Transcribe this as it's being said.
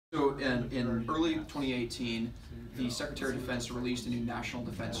So in early 2018, the Secretary of Defense released a new national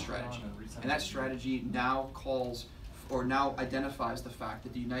defense strategy. And that strategy now identifies the fact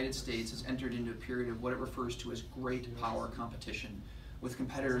that the United States has entered into a period of what it refers to as great power competition with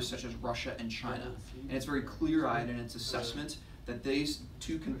competitors such as Russia and China. And it's very clear-eyed in its assessment that these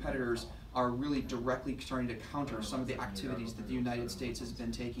two competitors are really directly starting to counter some of the activities that the United States has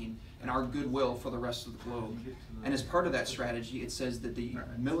been taking and our goodwill for the rest of the globe. And as part of that strategy, it says that the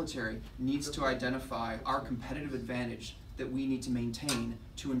military needs to identify our competitive advantage that we need to maintain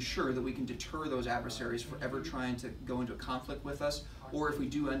to ensure that we can deter those adversaries from ever trying to go into a conflict with us, or if we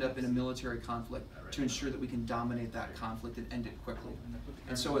do end up in a military conflict, to ensure that we can dominate that conflict and end it quickly.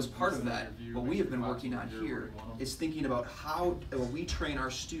 And so as part of that, what we have been working on here is thinking about how we train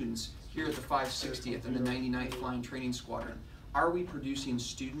our students here at the 560th and the 99th Flying Training Squadron. Are we producing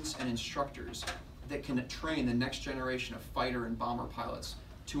students and instructors that can train the next generation of fighter and bomber pilots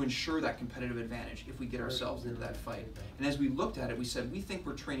to ensure that competitive advantage if we get ourselves into that fight? And as we looked at it, we said, we think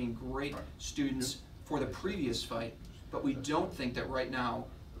we're training great students for the previous fight, but we don't think that right now,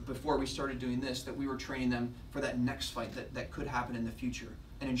 before we started doing this, that we were training them for that next fight that could happen in the future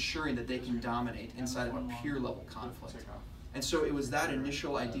and ensuring that they can dominate inside of a peer level conflict. And so it was that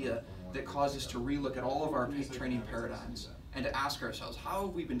initial idea that caused us to relook at all of our training paradigms and to ask ourselves, how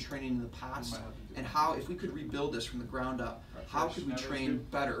have we been training in the past, and how, if we could rebuild this from the ground up, how could we train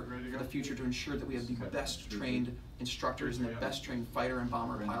better for the future to ensure that we have the best trained instructors and the best trained fighter and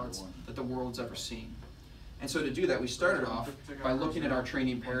bomber pilots that the world's ever seen. And so to do that, we started off by looking at our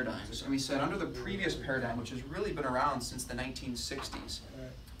training paradigms. And we said, under the previous paradigm, which has really been around since the 1960s,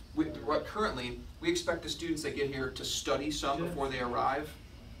 currently, we expect the students that get here to study some before they arrive,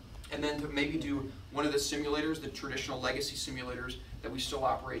 and then to maybe do one of the simulators, the traditional legacy simulators that we still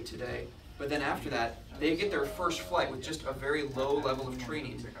operate today. But then after that, they get their first flight with just a very low level of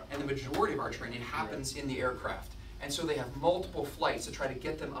training, and the majority of our training happens in the aircraft. And so they have multiple flights to try to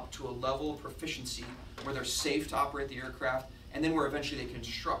get them up to a level of proficiency where they're safe to operate the aircraft, and then where eventually they can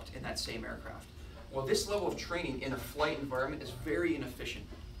instruct in that same aircraft. Well, this level of training in a flight environment is very inefficient,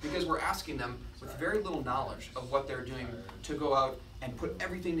 because we're asking them with very little knowledge of what they're doing to go out and put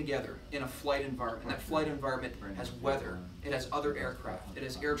everything together in a flight environment. And that flight environment has weather, it has other aircraft, it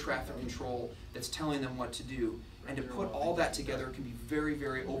has air traffic control that's telling them what to do. And to put all that together can be very,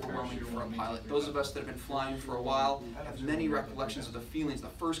 very overwhelming for a pilot. Those of us that have been flying for a while have many recollections of the feelings, the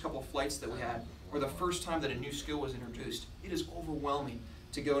first couple of flights that we had, or the first time that a new skill was introduced. It is overwhelming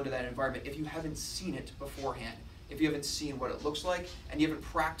to go into that environment if you haven't seen it beforehand, if you haven't seen what it looks like, and you haven't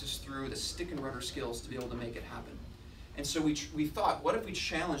practiced through the stick and rudder skills to be able to make it happen. And so we thought, what if we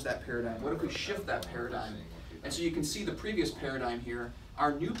challenge that paradigm? What if we shift that paradigm? And so you can see the previous paradigm here,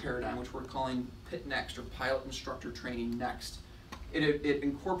 our new paradigm, which we're calling PIT Next, or Pilot Instructor Training Next. It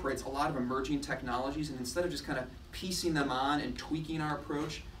incorporates a lot of emerging technologies, and instead of just kind of piecing them on and tweaking our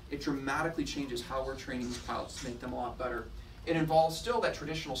approach, it dramatically changes how we're training these pilots to make them a lot better. It involves still that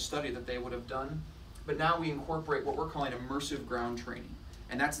traditional study that they would have done, but now we incorporate what we're calling immersive ground training.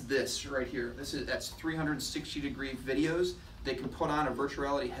 And that's this right here. That's 360-degree videos. They can put on a virtual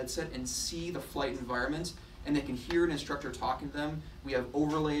reality headset and see the flight environment, and they can hear an instructor talking to them. We have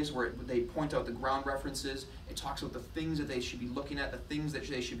overlays where they point out the ground references. It talks about the things that they should be looking at, the things that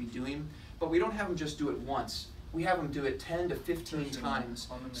they should be doing. But we don't have them just do it once. We have them do it 10 to 15 times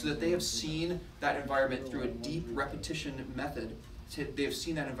so that they have seen that environment through a deep repetition method. They have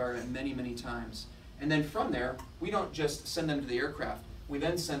seen that environment many, many times. And then from there, we don't just send them to the aircraft. We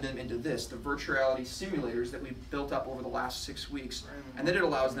then send them into this, the virtual reality simulators that we've built up over the last 6 weeks. And then it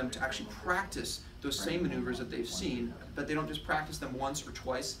allows them to actually practice those same maneuvers that they've seen, but they don't just practice them once or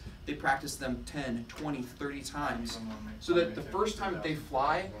twice, they practice them 10, 20, 30 times. So that the first time that they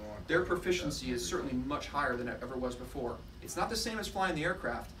fly, their proficiency is certainly much higher than it ever was before. It's not the same as flying the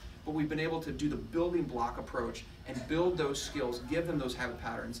aircraft, but we've been able to do the building block approach and build those skills, give them those habit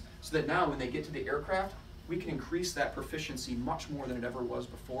patterns, so that now when they get to the aircraft, we can increase that proficiency much more than it ever was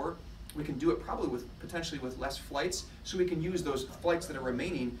before. We can do it probably potentially with less flights, so we can use those flights that are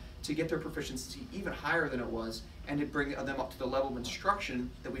remaining to get their proficiency even higher than it was, and to bring them up to the level of instruction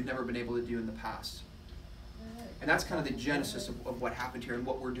that we've never been able to do in the past. And that's kind of the genesis of what happened here and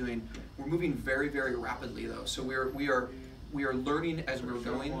what we're doing. We're moving very, very rapidly though. So we are learning as we're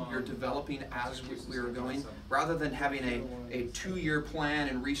going, we're developing as we are going, rather than having a 2-year plan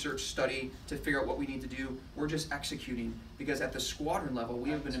and research study to figure out what we need to do. We're just executing, because at the squadron level,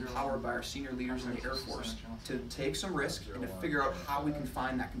 we have been empowered by our senior leaders in the Air Force to take some risk and to figure out how we can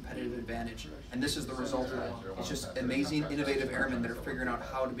find that competitive advantage. And this is the result of that. It's just amazing, innovative airmen that are figuring out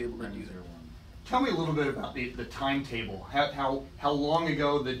how to be able to do that. Tell me a little bit about the timetable. How long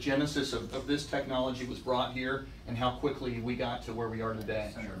ago the genesis of this technology was brought here, and how quickly we got to where we are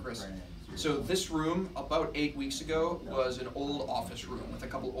today. Sure, Chris. So this room, about 8 weeks ago, was an old office room with a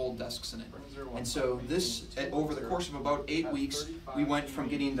couple old desks in it. And so this, over the course of about 8 weeks, we went from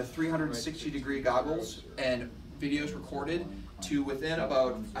getting the 360-degree goggles and videos recorded to within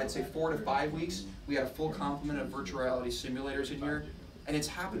about, I'd say 4 to 5 weeks, we had a full complement of virtual reality simulators in here. And it's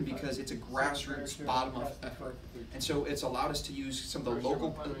happened because it's a grassroots, bottom-up effort. And so it's allowed us to use some of the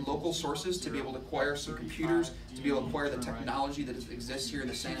local sources to be able to acquire some computers, to be able to acquire the technology that exists here in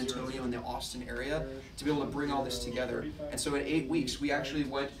the San Antonio and the Austin area, to be able to bring all this together. And so in 8 weeks, we actually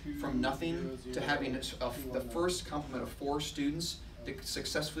went from nothing to having the first complement of 4 students that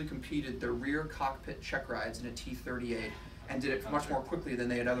successfully completed their rear cockpit check rides in a T-38 and did it much more quickly than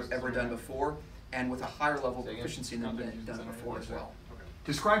they had ever done before, and with a higher level of proficiency than they've done before as well.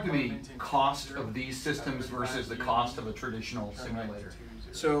 Describe to me cost of these systems versus the cost of a traditional simulator.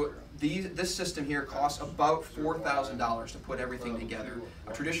 So this system here costs about $4,000 to put everything together.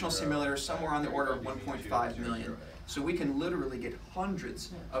 A traditional simulator is somewhere on the order of $1.5 million. So we can literally get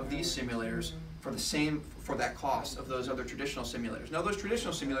hundreds of these simulators for that cost of those other traditional simulators. Now those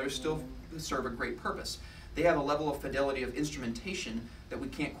traditional simulators still serve a great purpose. They have a level of fidelity of instrumentation that we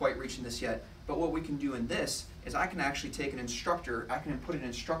can't quite reach in this yet. But what we can do in this is I can actually take an instructor, I can put an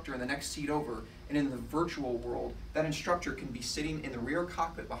instructor in the next seat over, and in the virtual world, that instructor can be sitting in the rear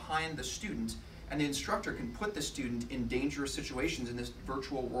cockpit behind the student, and the instructor can put the student in dangerous situations in this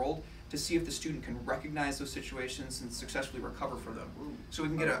virtual world to see if the student can recognize those situations and successfully recover from them. So we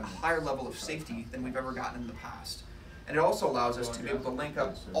can get a higher level of safety than we've ever gotten in the past. And it also allows us to be able to link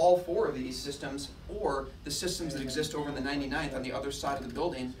up all 4 of these systems, or the systems that exist over in the 99th on the other side of the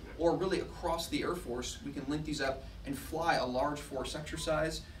building, or really across the Air Force. We can link these up and fly a large force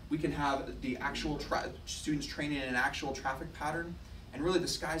exercise. We can have the actual students training in an actual traffic pattern. And really the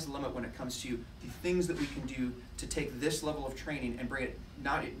sky's the limit when it comes to the things that we can do to take this level of training and bring it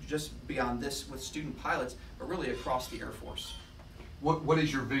not just beyond this with student pilots, but really across the Air Force. What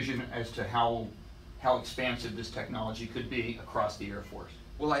is your vision as to how expansive this technology could be across the Air Force?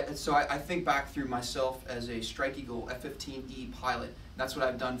 Well, I think back through myself as a Strike Eagle F-15E pilot. That's what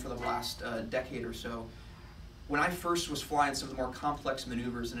I've done for the last decade or so. When I first was flying some of the more complex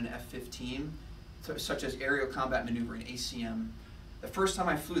maneuvers in an F-15, such as aerial combat maneuvering, ACM, the first time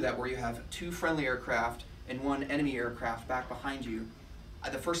I flew that, where you have 2 friendly aircraft and 1 enemy aircraft back behind you,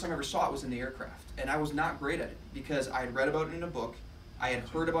 the first time I ever saw it was in the aircraft. And I was not great at it because I had read about it in a book, I had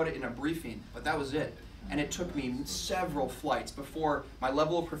heard about it in a briefing, but that was it. And it took me several flights before my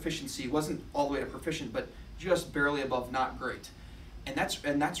level of proficiency wasn't all the way to proficient, but just barely above not great. And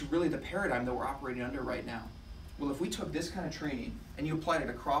that's really the paradigm that we're operating under right now. Well, if we took this kind of training and you applied it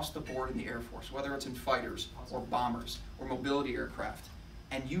across the board in the Air Force, whether it's in fighters or bombers or mobility aircraft,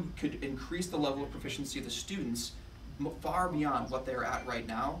 and you could increase the level of proficiency of the students far beyond what they're at right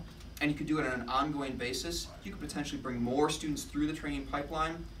now, and you could do it on an ongoing basis, you could potentially bring more students through the training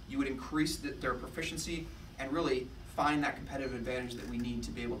pipeline, you would increase their proficiency, and really find that competitive advantage that we need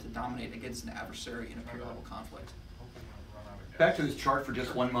to be able to dominate against an adversary in a peer level conflict. Back to this chart for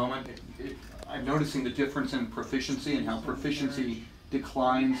just one moment. I'm noticing the difference in proficiency and how proficiency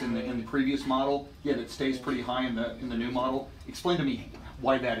declines in the previous model, yet it stays pretty high in the new model. Explain to me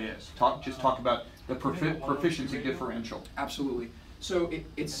why that is. Just talk about the proficiency differential. Absolutely. So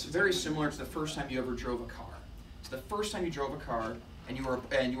it's very similar to the first time you ever drove a car. So the first time you drove a car and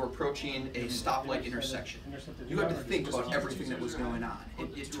you were approaching a stoplight intersection, you had to think about everything that was going on.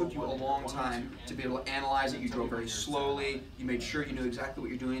 It took you a long time to be able to analyze it. You drove very slowly. You made sure you knew exactly what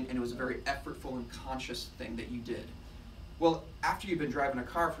you're doing, and it was a very effortful and conscious thing that you did. Well, after you've been driving a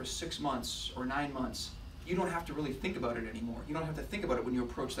car for 6 months or 9 months, you don't have to really think about it anymore. You don't have to think about it when you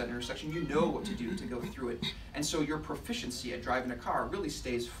approach that intersection. You know what to do to go through it. And so your proficiency at driving a car really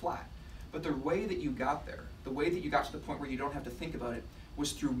stays flat. But the way that you got there, the way that you got to the point where you don't have to think about it,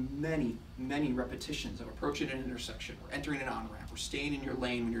 was through many, many repetitions of approaching an intersection, or entering an on-ramp, or staying in your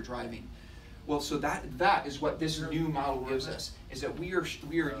lane when you're driving. Well, so that is what this new model gives us, is that we are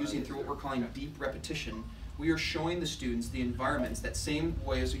using, through what we're calling deep repetition, we are showing the students the environments, that same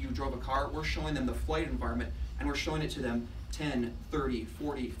way as you drove a car, we're showing them the flight environment, and we're showing it to them 10, 30,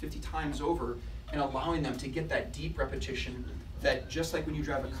 40, 50 times over, and allowing them to get that deep repetition that, just like when you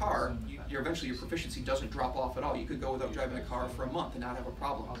drive a car, eventually your proficiency doesn't drop off at all. You could go without driving a car for a month and not have a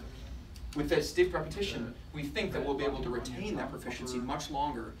problem. With this deep repetition, we think that we'll be able to retain that proficiency much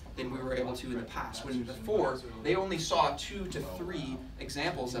longer than we were able to in the past. When before, they only saw 2 to 3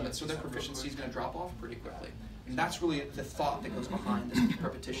 examples of it, so their proficiency is going to drop off pretty quickly. And that's really the thought that goes behind this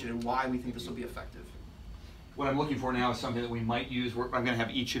repetition and why we think this will be effective. What I'm looking for now is something that we might use. I'm going to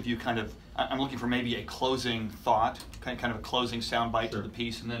have each of you I'm looking for maybe a closing thought, kind of a closing soundbite to the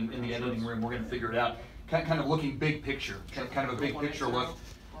piece, and then in the editing room we're going to figure it out. Kind of looking big picture, kind of a big picture look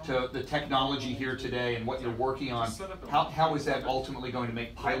to the technology here today and what you're working on. How is that ultimately going to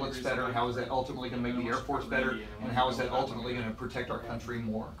make pilots better? How is that ultimately going to make the Air Force better? And how is that ultimately going to protect our country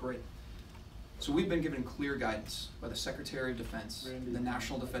more? Great. So we've been given clear guidance by the Secretary of Defense, the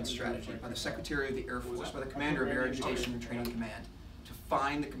National Defense Strategy, by the Secretary of the Air Force, by the Commander of Air Education and Training Command, to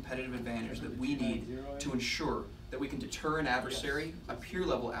find the competitive advantage that we need to ensure that we can deter an adversary, a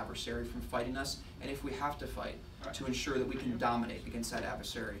peer-level adversary, from fighting us, and if we have to fight, to ensure that we can dominate against that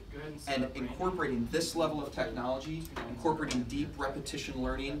adversary. And incorporating this level of technology, incorporating deep repetition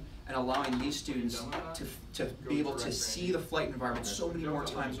learning, and allowing these students to be able to see the flight environment so many more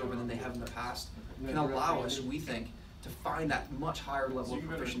times over than they have in the past, can allow us, we think, to find that much higher level of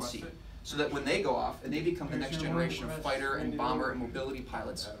proficiency, so that when they go off and they become the next generation of fighter and bomber and mobility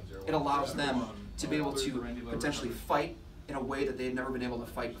pilots, it allows them to be able to potentially fight in a way that they've never been able to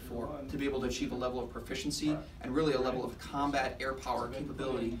fight before, to be able to achieve a level of proficiency and really a level of combat air power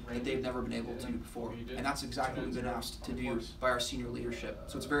capability that they've never been able to do before. And that's exactly what we've been asked to do by our senior leadership.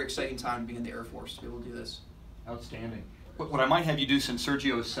 So it's a very exciting time to be in the Air Force to be able to do this. Outstanding. What I might have you do, since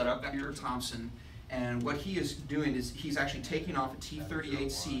Sergio is set up here, Thompson, and what he is doing is he's actually taking off a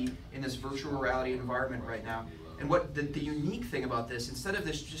T-38C in this virtual reality environment right now. And what the unique thing about this, instead of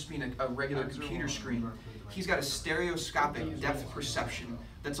this just being a regular computer screen, he's got a stereoscopic depth perception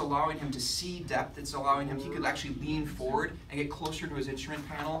that's allowing him to see depth. It's allowing him, he could actually lean forward and get closer to his instrument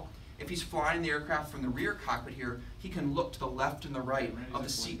panel. If he's flying the aircraft from the rear cockpit here, he can look to the left and the right of the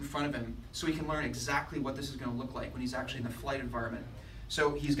seat in front of him, so he can learn exactly what this is going to look like when he's actually in the flight environment.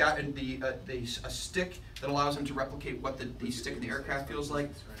 So he's got a stick that allows him to replicate what the stick in the aircraft feels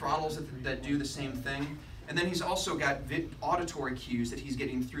like, throttles that do the same thing. And then he's also got auditory cues that he's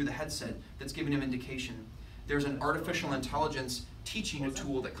getting through the headset that's giving him indication. There's an artificial intelligence teaching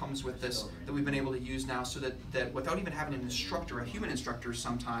tool that comes with this that we've been able to use now, so that without even having an instructor, a human instructor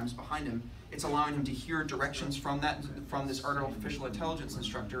sometimes behind him, it's allowing him to hear directions from this artificial intelligence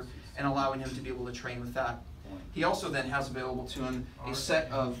instructor and allowing him to be able to train with that. He also then has available to him a set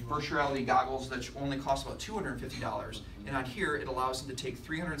of virtual reality goggles that only cost about $250. And on here, it allows him to take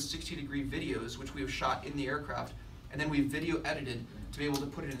 360-degree videos, which we have shot in the aircraft, and then we've video edited to be able to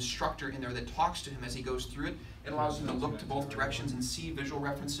put an instructor in there that talks to him as he goes through it. It allows him to look to both directions and see visual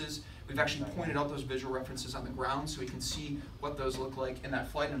references. We've actually pointed out those visual references on the ground so he can see what those look like in that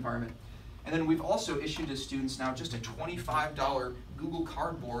flight environment. And then we've also issued to students now just a $25 Google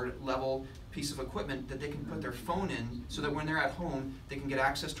Cardboard level piece of equipment that they can put their phone in, so that when they're at home, they can get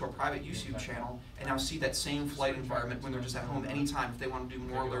access to a private YouTube channel and now see that same flight environment when they're just at home anytime if they want to do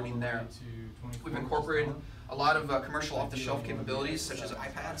more learning there. We've incorporated a lot of commercial off-the-shelf capabilities, such as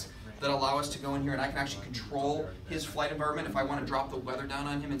iPads, that allow us to go in here and I can actually control his flight environment. If I want to drop the weather down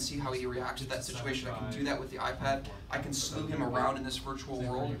on him and see how he reacts to that situation, I can do that with the iPad. I can slew him around in this virtual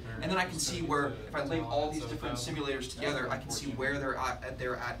world, and then I can see where, if I link all these different simulators together, I can see where they're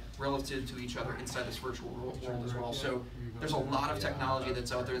at relative to each other inside this virtual world as well. So there's a lot of technology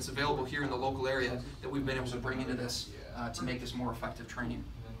that's out there. It's available here in the local area that we've been able to bring into this to make this more effective training.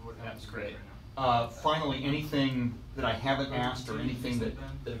 That's great. Finally, anything that I haven't asked or anything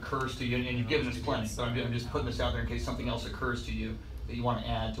that occurs to you, and you've given us plenty, so I'm just putting this out there in case something else occurs to you that you want to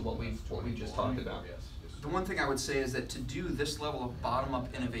add to what we've just talked about. The one thing I would say is that to do this level of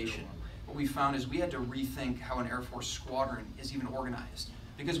bottom-up innovation, what we found is we had to rethink how an Air Force squadron is even organized,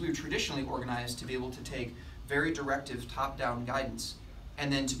 because we were traditionally organized to be able to take very directive top-down guidance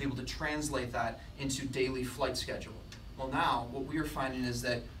and then to be able to translate that into daily flight schedule. Well, now what we are finding is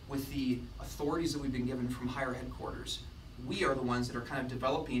that with the authorities that we've been given from higher headquarters, we are the ones that are kind of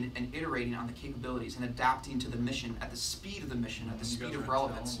developing and iterating on the capabilities and adapting to the mission at the speed of the mission, at the speed of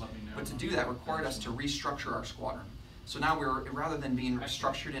relevance. But to do that required us to restructure our squadron. So now rather than being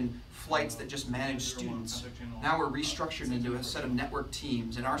structured in flights that just manage students, now we're restructured into a set of network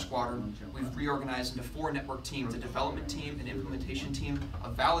teams. In our squadron, we've reorganized into 4 network teams: a development team, an implementation team, a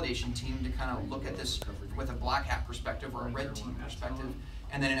validation team to kind of look at this with a black hat perspective or a red team perspective,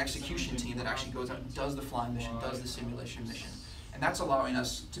 and then an execution team that actually goes out and does the flying mission, does the simulation mission. And that's allowing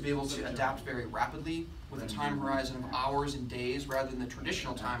us to be able to adapt very rapidly with a time horizon of hours and days rather than the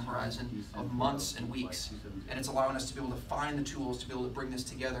traditional time horizon of months and weeks. And it's allowing us to be able to find the tools to be able to bring this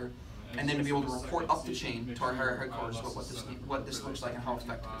together and then to be able to report up the chain to our higher headquarters what this looks like and how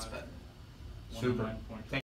effective it's been. Super. Thank